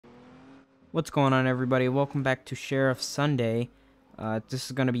What's going on, everybody? Welcome back to Sheriff Sunday. This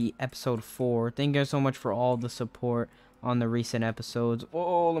is going to be episode 4. Thank you guys so much for all the support on the recent episodes.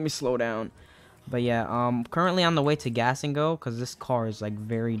 Oh, let me slow down. But yeah, currently on the way to Gas and Go because this car is like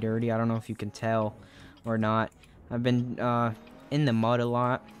very dirty. I don't know if you can tell or not. I've been in the mud a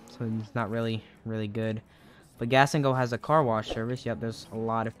lot, so it's not really good. But Gas and Go has a car wash service. Yep, there's a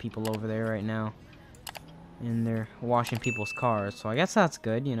lot of people over there right now, and they're washing people's cars. So I guess that's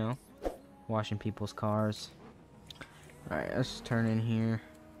good, you know. Washing people's cars. Alright, let's turn in here.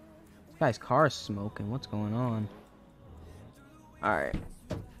 This guy's car is smoking. What's going on? Alright,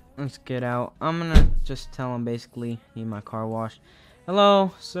 let's get out. I'm gonna just tell him basically need my car washed.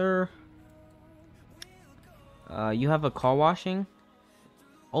 Hello, sir. You have a car washing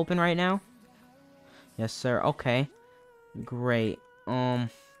open right now? Yes, sir. Okay, great. Yeah,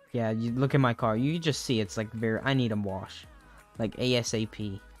 you look at my car. You just see it's like I need a wash, like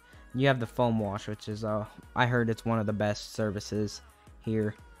ASAP. You have the foam wash, which is I heard it's one of the best services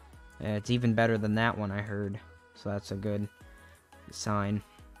here. It's even better than that one, I heard. So that's a good sign.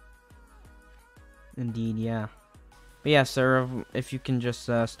 Indeed, yeah. But yeah, sir, if you can just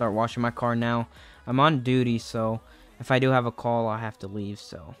start washing my car now. I'm on duty, so if I do have a call, I'll have to leave.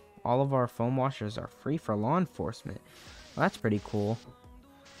 So all of our foam washers are free for law enforcement. Well, that's pretty cool.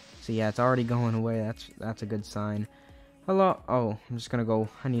 So yeah, it's already going away. That's a good sign. Hello. Oh, I'm just gonna go.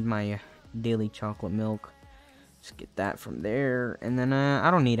 I need my daily chocolate milk. Just get that from there, and then I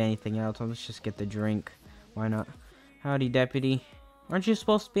don't need anything else. Let's just get the drink. Why not? Howdy, deputy. Aren't you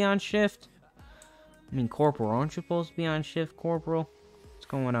supposed to be on shift? I mean, corporal. Aren't you supposed to be on shift, corporal? What's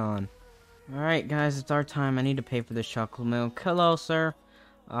going on? All right, guys, it's our time. I need to pay for this chocolate milk. Hello, sir.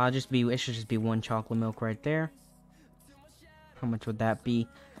 It should just be one chocolate milk right there. How much would that be?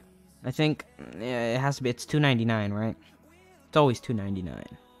 I think it has to be. It's $2.99, right? It's always $2.99.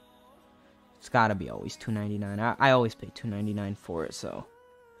 It's gotta be always $2.99. I always pay $2.99 for it, so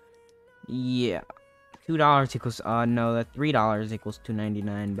yeah. $2 equals no, that $3 equals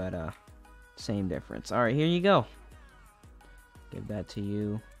 $2.99, but same difference. All right, here you go. Give that to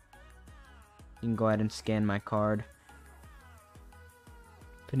you. You can go ahead and scan my card.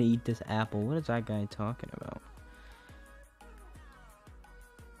 Gonna eat this apple. What is that guy talking about?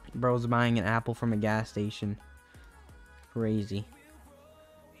 Bro's buying an apple from a gas station. Crazy.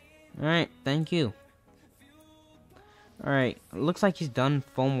 Alright, thank you. Alright, looks like he's done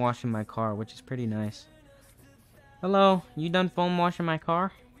foam washing my car, which is pretty nice. Hello, you done foam washing my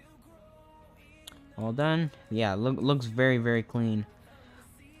car? All done? Yeah, looks very clean.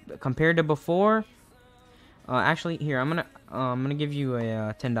 Compared to before, actually, here, I'm gonna give you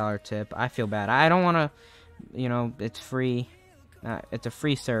a $10 tip. I feel bad. I don't want to, you know, it's free. It's a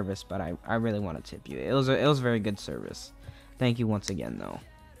free service, but I really want to tip you. It was a very good service. Thank you once again, though.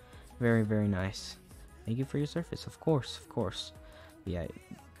 Very nice. Thank you for your service. Of course. Yeah, it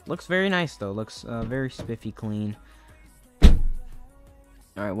looks very nice though. Looks very spiffy clean. All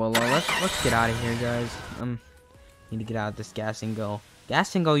right, well let's get out of here, guys. Need to get out of this Gas and Go.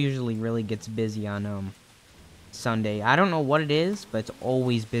 Gas and Go usually really gets busy on Sunday. I don't know what it is, but it's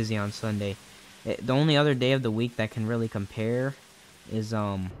always busy on Sunday. The only other day of the week that can really compare is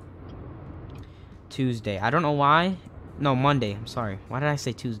Tuesday. I don't know why. No, Monday. I'm sorry. Why did I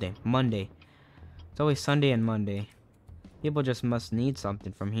say Tuesday? Monday. It's always Sunday and Monday. People just must need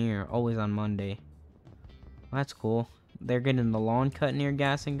something from here. Always on Monday. Well, that's cool. They're getting the lawn cut near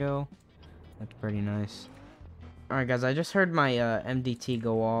Gas and Go. That's pretty nice. Alright, guys. I just heard my MDT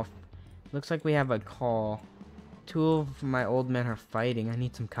go off. Looks like we have a call. 2 of my old men are fighting. I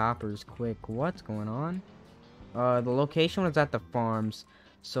need some coppers quick. What's going on? The location was at the farms.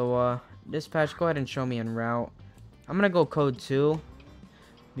 So, dispatch, go ahead and show me en route. I'm gonna go code 2.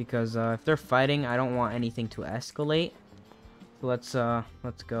 Because, if they're fighting, I don't want anything to escalate. So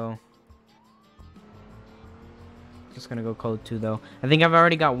let's go. Just gonna go code 2, though. I think I've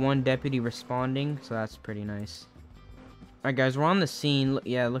already got 1 deputy responding. So that's pretty nice. Alright, guys, we're on the scene.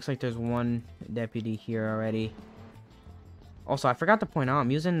 Yeah, it looks like there's 1 deputy here already. Also, I forgot to point out,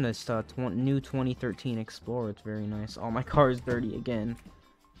 I'm using this new 2013 Explorer. It's very nice. Oh, my car is dirty again.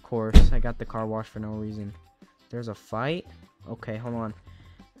 Of course, I got the car washed for no reason. There's a fight? Okay, hold on.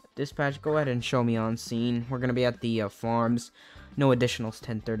 Dispatch, go ahead and show me on scene. We're going to be at the farms. No additional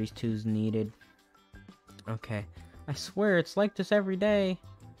 1032s needed. Okay. I swear, it's like this every day.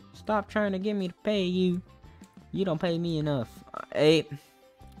 Stop trying to get me to pay you. You don't pay me enough. Hey,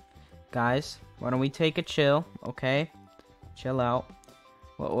 guys, why don't we take a chill, okay? Chill out.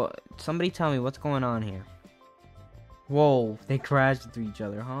 What? Somebody tell me what's going on here. Whoa, they crashed into each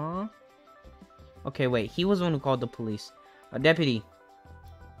other, huh? Okay, wait. He was the one who called the police. Deputy,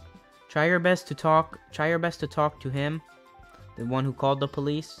 Try your best to talk. Try your best to talk to him, the one who called the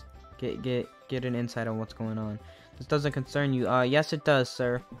police. Get an insight on what's going on. This doesn't concern you. Yes, it does,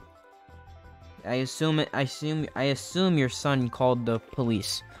 sir. I assume your son called the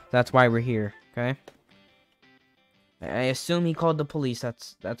police. That's why we're here. Okay. I assume he called the police.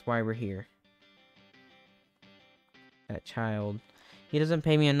 That's why we're here. That child. He doesn't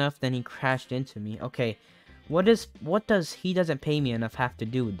pay me enough, then he crashed into me. Okay. What does he doesn't pay me enough have to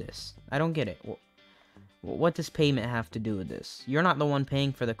do with this? I don't get it. What does payment have to do with this? You're not the one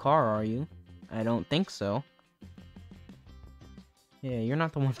paying for the car, are you? I don't think so. Yeah, you're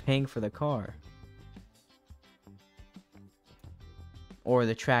not the one paying for the car. Or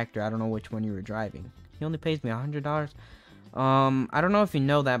the tractor. I don't know which one you were driving. He only pays me $100. I don't know if you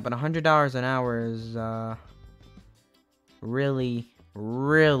know that, but $100 an hour is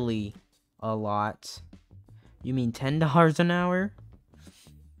really a lot. You mean $10 an hour?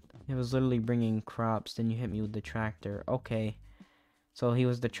 It was literally bringing crops, then you hit me with the tractor. Okay. So he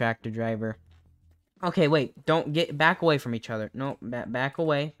was the tractor driver. Okay, wait. Don't get back away from each other. No, back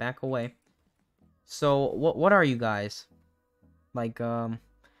away. Back away. So, what are you guys? Like,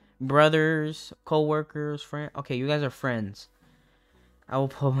 brothers, co-workers, friends? Okay, you guys are friends. I will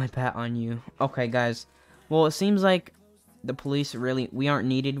pull my bat on you. Okay, guys. Well, it seems like the police we aren't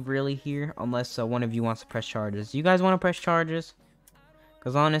needed really here unless one of you wants to press charges. You guys want to press charges?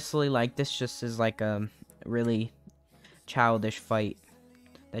 Because honestly, like, this just is like a really childish fight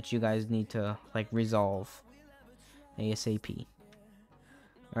that you guys need to, like, resolve ASAP.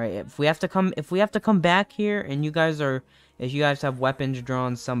 Alright, if we have to come back here and if you guys have weapons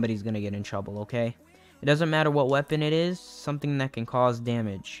drawn, somebody's gonna get in trouble, okay? It doesn't matter what weapon it is, something that can cause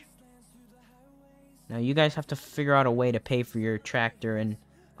damage. Now, you guys have to figure out a way to pay for your tractor and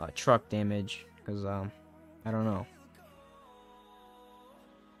truck damage, because, I don't know.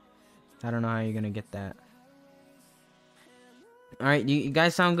 I don't know how you're gonna get that. Alright, you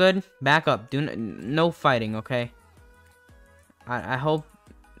guys sound good? Back up. No fighting, okay? I hope...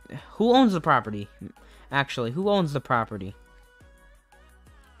 Who owns the property? Actually, who owns the property?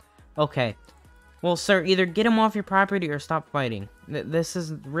 Okay. Well, sir, either get him off your property or stop fighting. This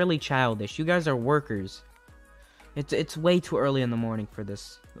is really childish. You guys are workers. It's way too early in the morning for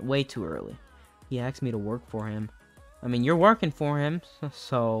this. Way too early. He asked me to work for him. I mean, you're working for him,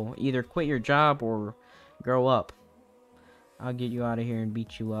 so either quit your job or grow up. I'll get you out of here and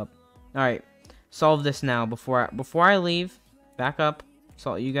beat you up. Alright, solve this now before I leave. Back up.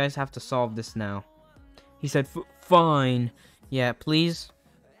 So you guys have to solve this now. He said, fine. Yeah, please.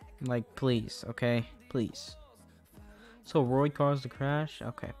 Like, please, okay? Please. So Roy caused the crash?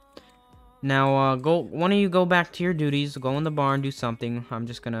 Okay. Now, one of you go back to your duties. Go in the barn, do something. I'm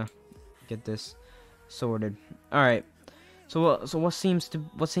just gonna get this sorted. Alright. So what seems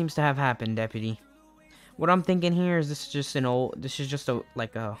to have happened, Deputy? What I'm thinking here is this is just a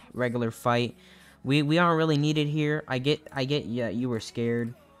regular fight. We aren't really needed here. I get yeah, you were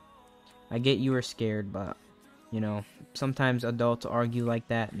scared. I get you were scared, but you know, sometimes adults argue like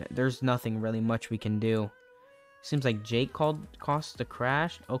that. There's nothing really much we can do. Seems like Jake caused the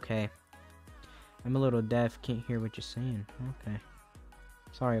crash. Okay. I'm a little deaf, can't hear what you're saying. Okay.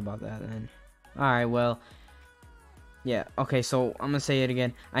 Sorry about that then. Alright, well. Yeah, okay, so I'm gonna say it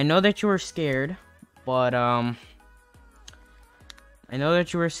again. I know that you were scared, but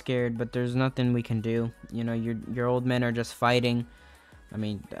there's nothing we can do. You know, your old men are just fighting. I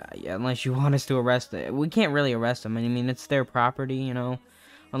mean, yeah, unless you want us to arrest it. We can't really arrest them. I mean, it's their property, you know.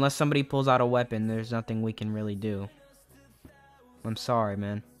 Unless somebody pulls out a weapon, there's nothing we can really do. I'm sorry,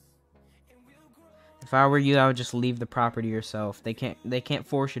 man. If I were you, I would just leave the property yourself. They can't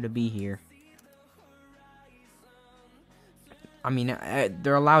force you to be here. I mean,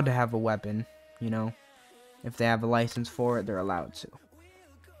 they're allowed to have a weapon, you know. If they have a license for it, they're allowed to.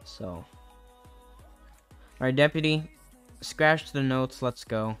 So. Alright, Deputy. Scratch the notes. Let's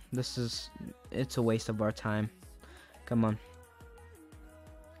go. It's a waste of our time. Come on.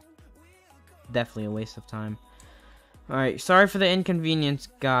 Definitely a waste of time. Alright, sorry for the inconvenience,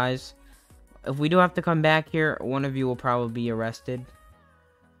 guys. If we do have to come back here, one of you will probably be arrested.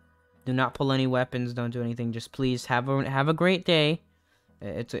 Do not pull any weapons. Don't do anything. Just please have a great day.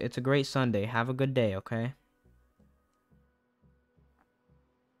 It's a great Sunday. Have a good day, okay?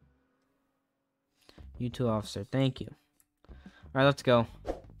 You too, officer. Thank you. Alright, let's go.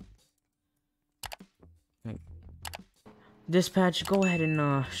 Right. Dispatch, go ahead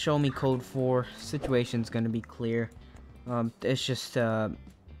and show me code 4. Situation's gonna be clear. It's just a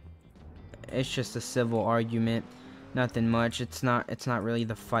civil argument. Nothing much. It's not really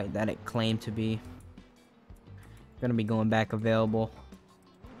the fight that it claimed to be. Gonna be going back available.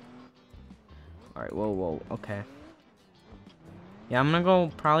 Alright, whoa, okay. Yeah, I'm gonna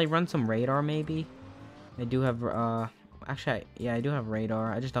go probably run some radar, maybe. I do have, actually, yeah, I do have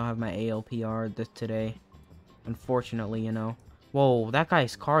radar. I just don't have my ALPR today. Unfortunately, you know. Whoa, that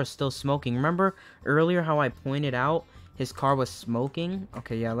guy's car is still smoking. Remember earlier how I pointed out his car was smoking?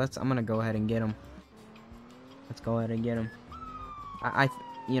 Okay, yeah, I'm gonna go ahead and get him. Let's go ahead and get him.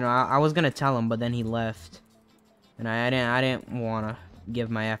 I was gonna tell him, but then he left. And I didn't wanna give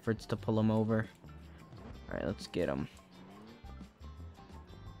my efforts to pull him over. Alright, let's get him.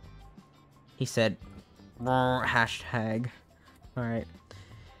 He said, hashtag. Alright.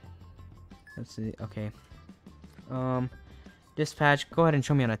 Let's see, okay. Dispatch, go ahead and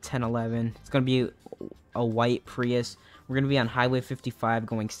show me on a 1011. It's gonna be a white Prius. We're gonna be on Highway 55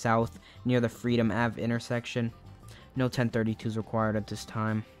 going south near the Freedom Ave intersection. No 1032s required at this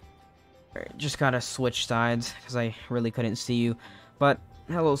time. Alright, just gotta switch sides because I really couldn't see you. But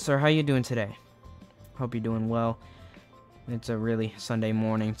hello, sir. How you doing today? Hope you're doing well. It's a really Sunday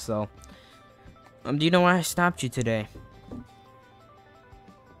morning, so do you know why I stopped you today?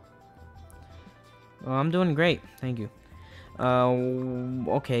 Well, I'm doing great, thank you.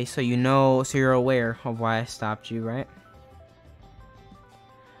 Okay, so you're aware of why I stopped you, right?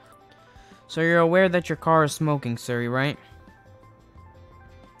 So you're aware that your car is smoking, sir, right?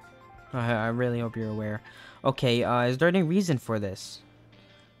 I really hope you're aware. Okay, is there any reason for this?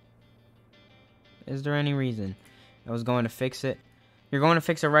 Is there any reason? I was going to fix it. You're going to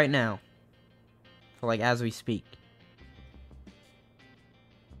fix it right now. For like as we speak.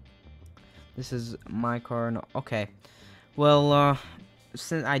 This is my car. No, okay. Well,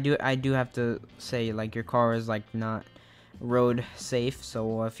 since I do have to say like your car is like not road safe.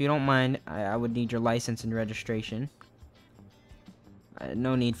 So if you don't mind, I would need your license and registration.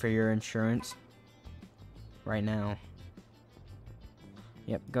 No need for your insurance right now.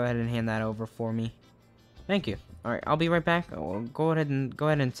 Yep, go ahead and hand that over for me. Thank you. All right, I'll be right back. Oh, go ahead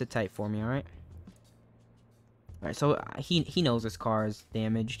and sit tight for me. All right. All right. So he knows his car is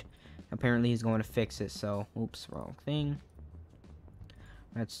damaged. Apparently he's going to fix it. So, oops, wrong thing.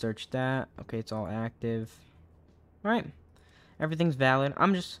 Let's search that. Okay, it's all active. All right, everything's valid.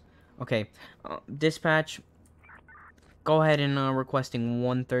 I'm just okay. Dispatch. Go ahead and requesting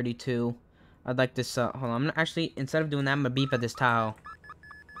 132. I'd like this. Hold on. I'm gonna actually, instead of doing that, I'm gonna beep at this Tahoe.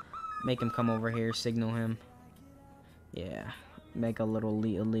 Make him come over here. Signal him. Yeah. Make a little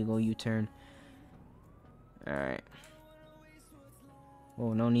illegal U-turn. All right.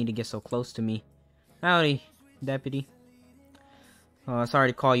 Oh, no need to get so close to me. Howdy, deputy. Sorry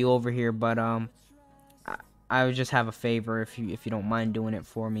to call you over here, but I would just have a favor if you don't mind doing it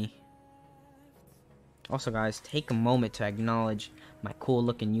for me. Also, guys, take a moment to acknowledge my cool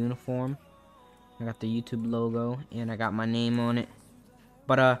looking uniform. I got the YouTube logo and I got my name on it.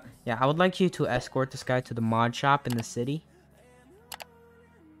 But yeah, I would like you to escort this guy to the mod shop in the city.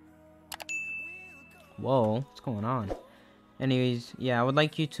 Whoa, what's going on? Anyways, yeah, I would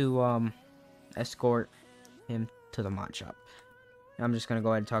like you to escort him to the mod shop. I'm just gonna go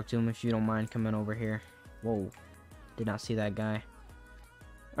ahead and talk to him if you don't mind coming over here. Whoa, did not see that guy.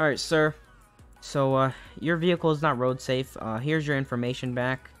 All right, sir. So your vehicle is not road safe. Here's your information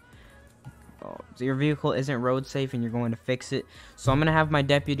back. So your vehicle isn't road safe and you're going to fix it. So I'm gonna have my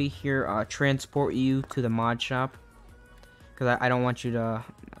deputy here transport you to the mod shop because I don't want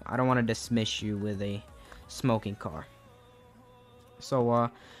to dismiss you with a smoking car. So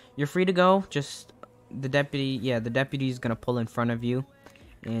you're free to go. Just the deputy's gonna pull in front of you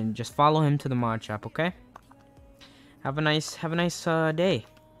and just follow him to the mod shop, okay? Have a nice day,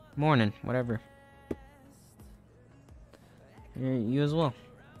 morning, whatever. You as well.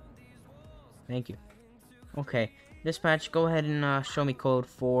 Thank you. Okay, dispatch, go ahead and show me code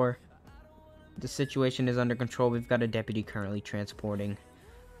 4. The situation is under control. We've got a deputy currently transporting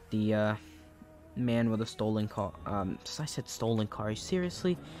the man with a stolen car. I said stolen car.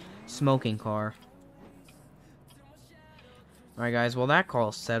 Seriously? Smoking car. Alright, guys. Well, that call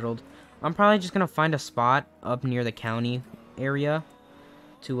is settled. I'm probably just going to find a spot up near the county area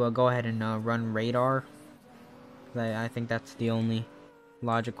to go ahead and run radar. I think that's the only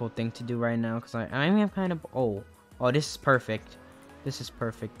logical thing to do right now. Because I am kind of... Oh, this is perfect. This is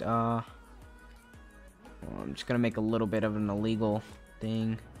perfect. Well, I'm just going to make a little bit of an illegal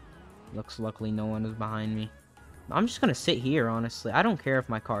thing. Luckily no one is behind me. I'm just gonna sit here, honestly. I don't care if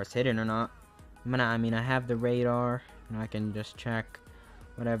my car is hidden or not. I mean, I have the radar, and I can just check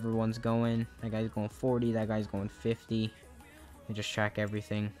whatever one's going. That guy's going 40, that guy's going 50. I just track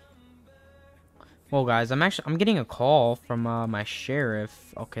everything. Well, guys, I'm getting a call from my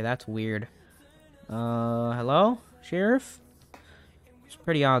sheriff. Okay, that's weird. Hello, sheriff? It's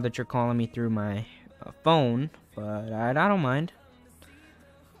pretty odd that you're calling me through my phone, but I don't mind.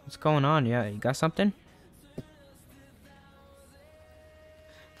 What's going on? Yeah, you got something?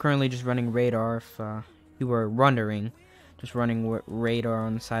 Currently just running radar, if you were wondering. Just running radar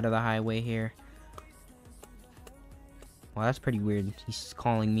on the side of the highway here. Well, that's pretty weird. He's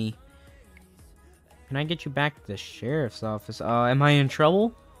calling me. Can I get you back to the sheriff's office? Am I in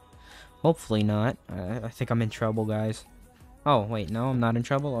trouble? Hopefully not. I think I'm in trouble, guys. Oh, wait, no, I'm not in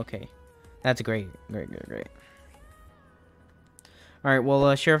trouble? Okay. That's great. Great. Alright,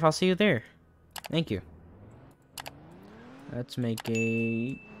 well, Sheriff, I'll see you there. Thank you. Let's make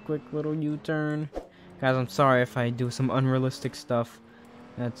a quick little U-turn. Guys, I'm sorry if I do some unrealistic stuff.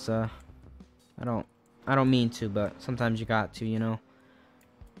 That's, I don't mean to, but sometimes you got to, you know.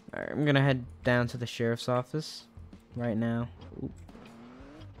 Alright, I'm gonna head down to the sheriff's office right now. Oop.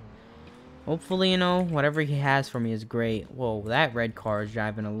 Hopefully, you know, whatever he has for me is great. Whoa, that red car is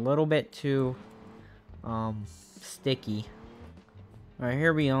driving a little bit too, sticky. Alright,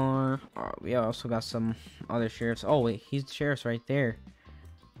 here we are. We also got some other sheriffs. Oh, wait, he's the sheriff's right there.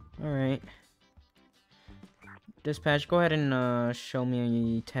 Alright. Dispatch, go ahead and show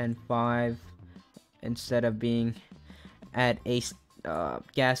me 10-5 instead of being at a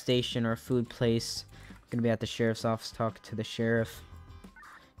gas station or food place. I'm gonna be at the sheriff's office talking to the sheriff.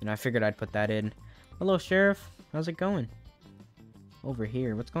 You know, I figured I'd put that in. Hello, Sheriff. How's it going? Over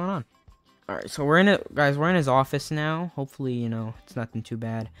here. What's going on? Alright, so we're in it, guys. We're in his office now. Hopefully, you know, it's nothing too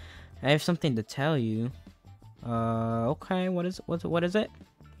bad. I have something to tell you. Okay. What is it?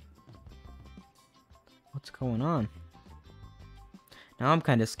 What's going on? Now I'm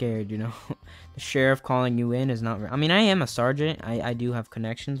kind of scared, you know. The sheriff calling you in is not... I mean, I am a sergeant. I do have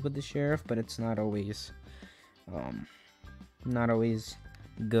connections with the sheriff, but it's not always... not always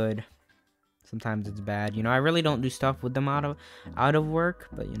good. Sometimes it's bad. You know, I really don't do stuff with them out of work,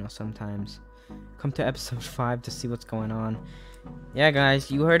 but, you know, sometimes. Come to episode 5 to see what's going on. Yeah,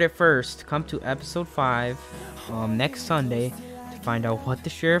 guys, you heard it first. Come to episode 5 next Sunday to find out what the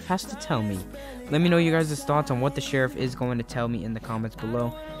sheriff has to tell me. Let me know you guys' thoughts on what the sheriff is going to tell me in the comments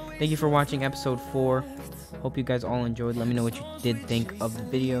below. Thank you for watching episode 4. Hope you guys all enjoyed. Let me know what you did think of the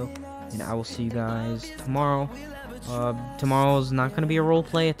video. And I will see you guys tomorrow. Tomorrow's not going to be a role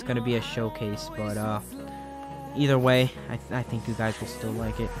play. It's going to be a showcase. But either way, I think you guys will still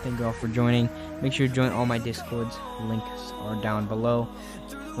like it. Thank you all for joining. Make sure you join all my Discords. Links are down below.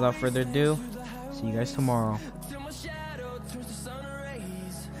 Without further ado, see you guys tomorrow.